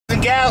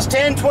gals,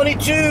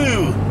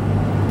 10:22,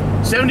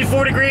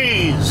 74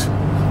 degrees.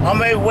 On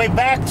my way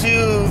back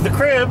to the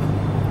crib,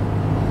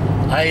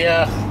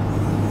 I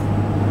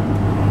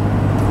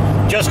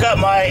just got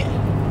my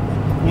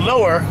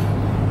lower,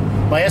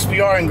 my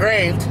SBR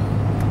engraved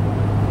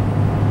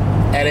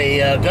at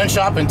a gun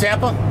shop in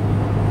Tampa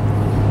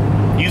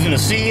using a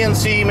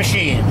CNC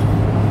machine.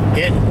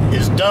 It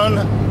is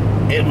done.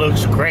 It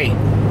looks great.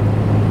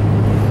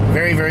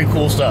 Very, very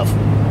cool stuff.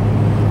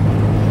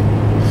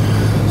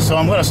 So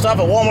I'm going to stop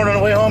at Walmart on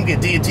the way home, get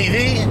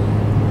TV,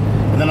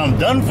 and then I'm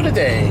done for the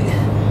day.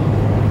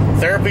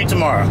 Therapy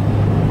tomorrow.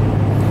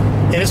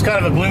 And it's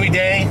kind of a gloomy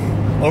day.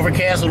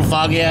 Overcast, a little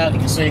foggy out, you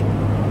can see.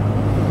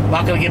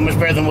 Not going to get much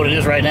better than what it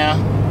is right now.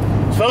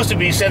 It's supposed to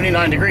be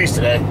 79 degrees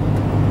today.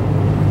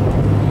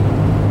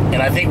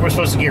 And I think we're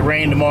supposed to get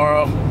rain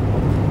tomorrow.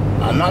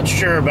 I'm not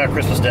sure about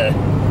Christmas Day.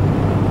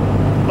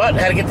 But I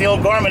had to get the old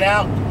Garmin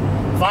out.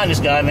 Find this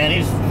guy, man.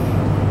 He's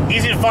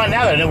easy to find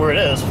now that I know where it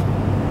is.